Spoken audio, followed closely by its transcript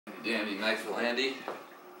dandy, nice little handy.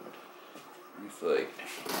 It's like,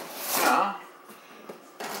 huh?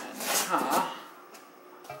 And huh?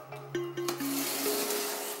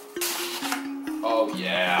 Oh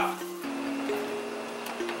yeah.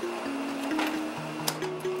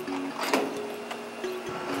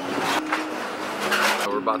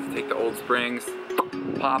 So we're about to take the old springs,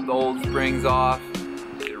 pop the old springs off,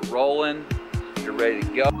 get it rolling, get it ready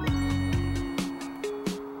to go.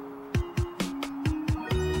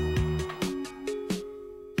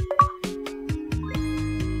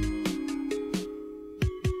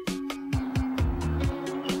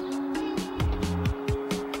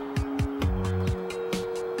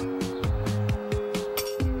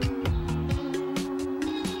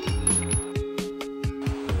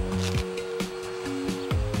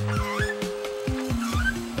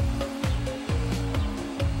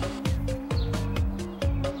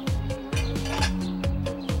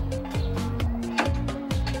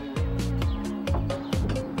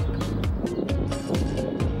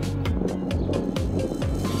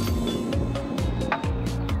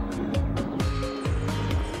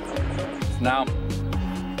 Now,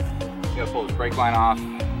 you gotta pull this brake line off,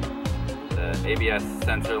 the ABS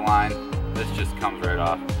sensor line, this just comes right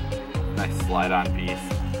off. Nice slide-on piece.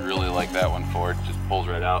 Really like that one for it, just pulls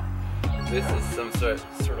right out. This is some sort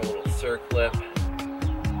of little circlip.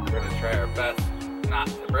 We're gonna try our best not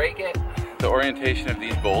to break it. The orientation of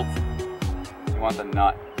these bolts, you want the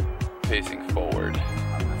nut facing forward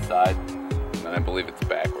on this side, and then I believe it's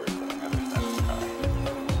backwards on the other side of the car.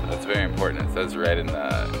 So that's very important. It says right in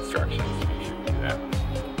the instructions.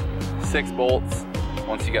 6 bolts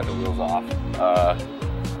once you got the wheels off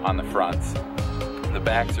on the fronts. The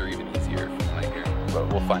backs are even easier from what I hear, but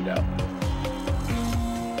we'll find out.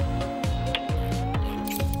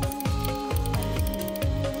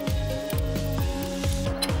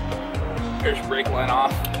 There's your brake line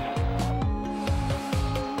off.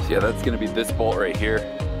 So yeah, that's gonna be this bolt right here.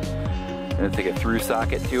 I'm gonna take a through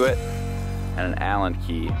socket to it and an Allen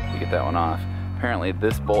key to get that one off. Apparently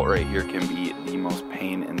this bolt right here can be the most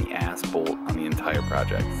pain in the ass bolt on the entire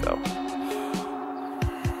project, so.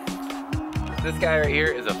 This guy right here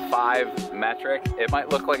is a 5 metric. It might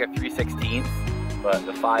look like a 3/16, but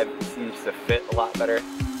the 5 seems to fit a lot better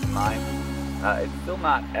than mine. It's still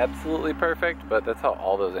not absolutely perfect, but that's how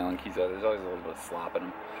all those Allen keys are. There's always a little bit of slop in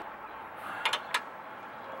them.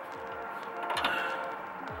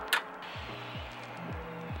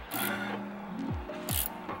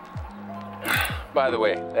 By the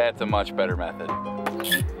way, that's a much better method.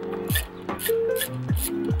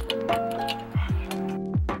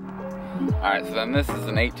 Alright, so then this is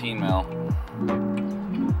an 18 mil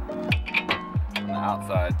on the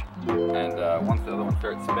outside. And once the other one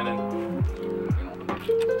starts spinning,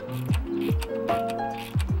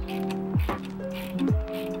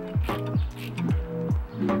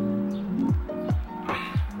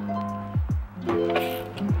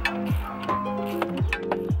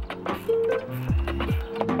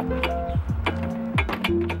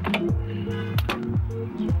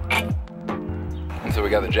 so we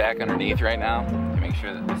got the jack underneath right now to make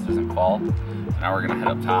sure that this doesn't fall. So now we're gonna head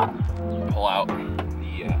up top, pull out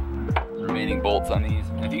the remaining bolts on these.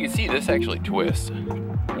 And if you can see, this actually twists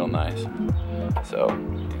real nice. So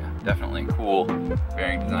yeah, definitely cool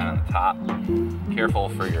bearing design on the top. Careful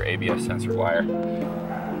for your ABS sensor wire.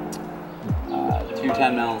 2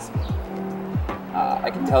 10 mils. I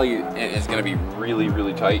can tell you it is gonna be really,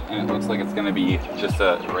 really tight, and it looks like it's gonna be just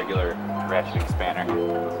a regular ratcheting spanner.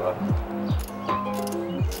 So,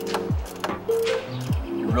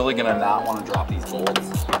 you're really gonna not want to drop these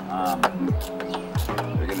bolts.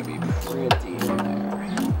 They're gonna be pretty in there.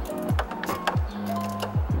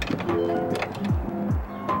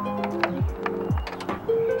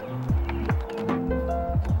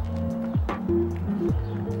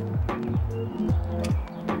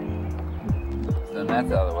 So then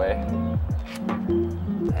that's out of the way.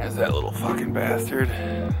 There's that little fucking bastard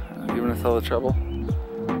giving us all the trouble.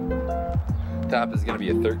 Top is gonna be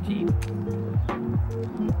a 13.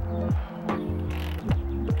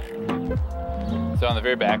 So on the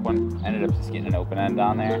very back one, I ended up just getting an open end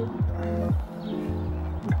on there. And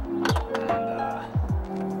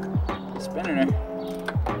spinning her.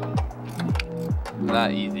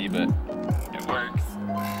 Not easy, but it works.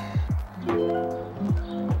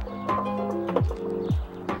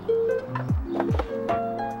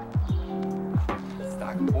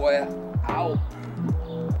 Stock boy out.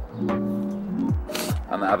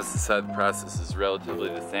 On the opposite side, the process is relatively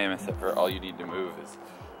the same, except for all you need to move is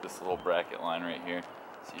this little bracket line right here.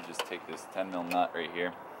 So you just take this 10 mil nut right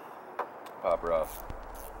here, pop her off.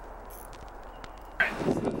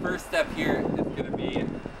 So the first step here is going to be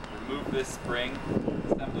this spring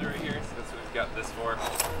assembly right here, so that's what we've got this for.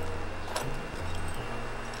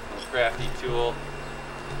 Little crafty tool,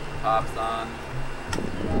 pops on.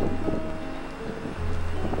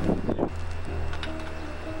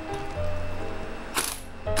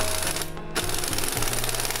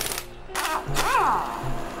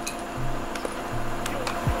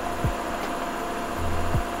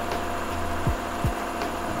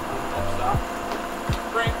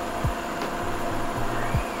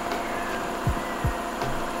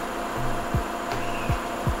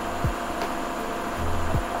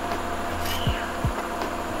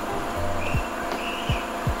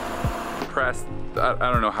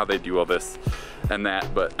 I don't know how they do all this and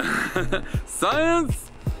that, but science!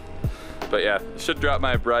 But yeah, should drop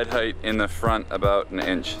my bride height in the front about an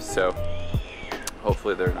inch, so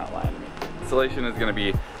hopefully they're not lying to me. Installation is gonna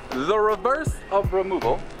be the reverse of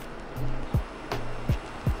removal.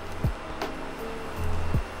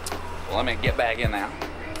 Well, let me get back in now.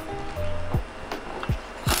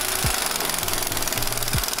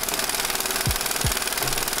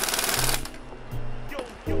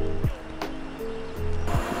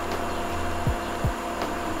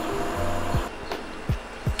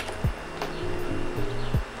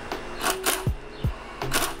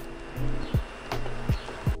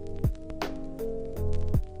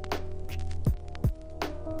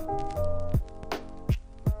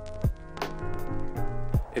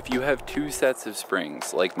 If you have two sets of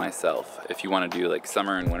springs, like myself, if you want to do like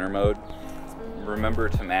summer and winter mode, remember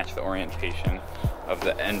to match the orientation of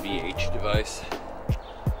the NVH device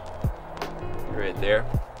right there,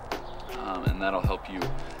 and that'll help you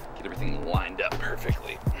get everything lined up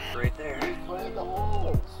perfectly. Right there. Put in the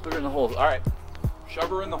holes. Put her in the holes. All right, shove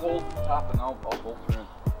her in the hole top, and I'll bolt her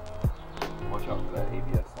in. Watch out for that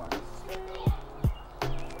ABS line. This is gonna go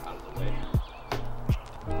out of the way.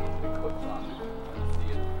 It clips on.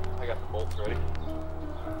 I got the bolts ready.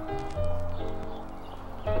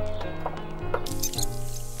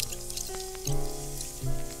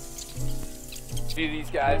 See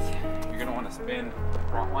these guys, you're going to want to spin the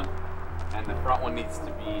front one, and the front one needs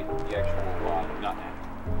to be the actual nut end.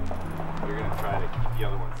 You're going to try to keep the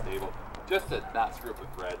other one stable, just to not screw up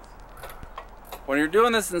with threads. When you're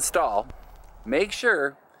doing this install, make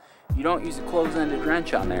sure you don't use a closed-ended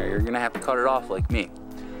wrench on there. You're going to have to cut it off like me.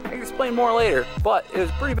 I can explain more later, but it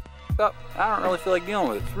was pretty up. I don't really feel like dealing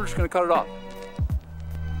with it, so we're just gonna cut it off.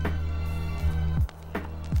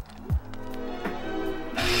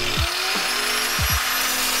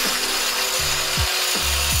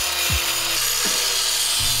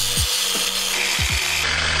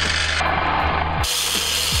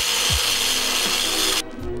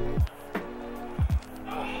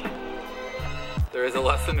 There is a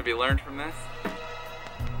lesson to be learned from this.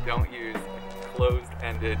 Don't use a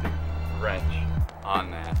closed-ended wrench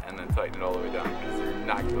on that and then tighten it all the way down, because you're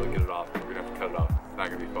not gonna be able to get it off. You're gonna have to cut it off. It's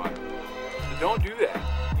not gonna be fun. So don't do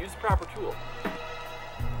that. Use the proper tool.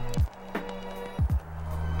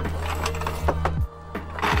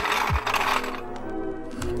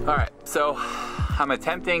 All right, so I'm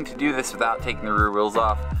attempting to do this without taking the rear wheels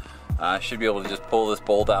off. I should be able to just pull this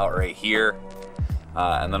bolt out right here.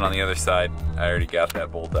 And then on the other side, I already got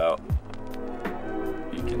that bolt out.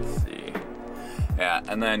 You can see. Yeah,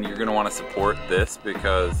 and then you're gonna wanna support this,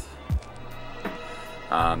 because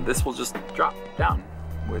this will just drop down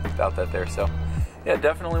without that there. So yeah,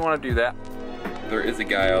 definitely wanna do that. There is a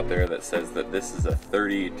guy out there that says that this is a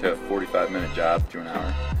 30 to 45 minute job to an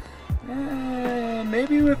hour.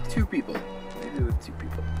 Maybe with two people. Maybe with two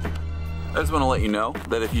people. I just wanna let you know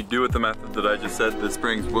that if you do it the method that I just said, the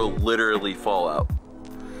springs will literally fall out.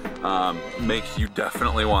 You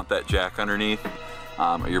definitely want that jack underneath.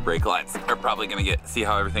 Or your brake lines are probably gonna see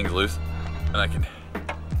how everything's loose, and I can,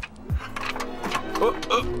 So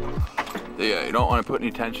yeah, you don't want to put any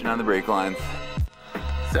tension on the brake lines.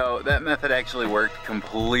 So that method actually worked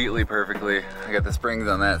completely perfectly. I got the springs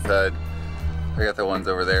on that side. I got the ones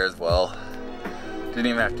over there as well. Didn't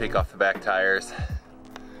even have to take off the back tires.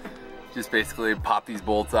 Just basically pop these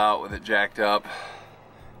bolts out with it jacked up.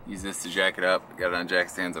 Use this to jack it up. Got it on jack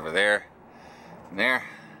stands over there and there.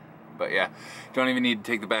 But yeah, don't even need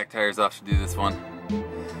to take the back tires off to do this one.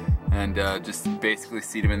 And just basically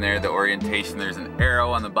seat them in there. The orientation, there's an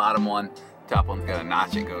arrow on the bottom one. Top one's got a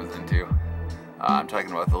notch it goes into. I'm talking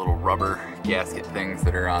about the little rubber gasket things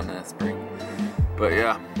that are on the spring. But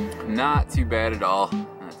yeah, not too bad at all.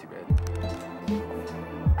 Not too bad.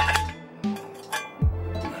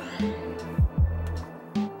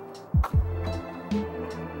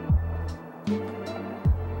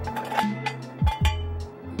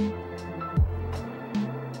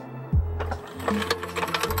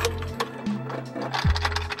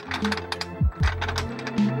 it.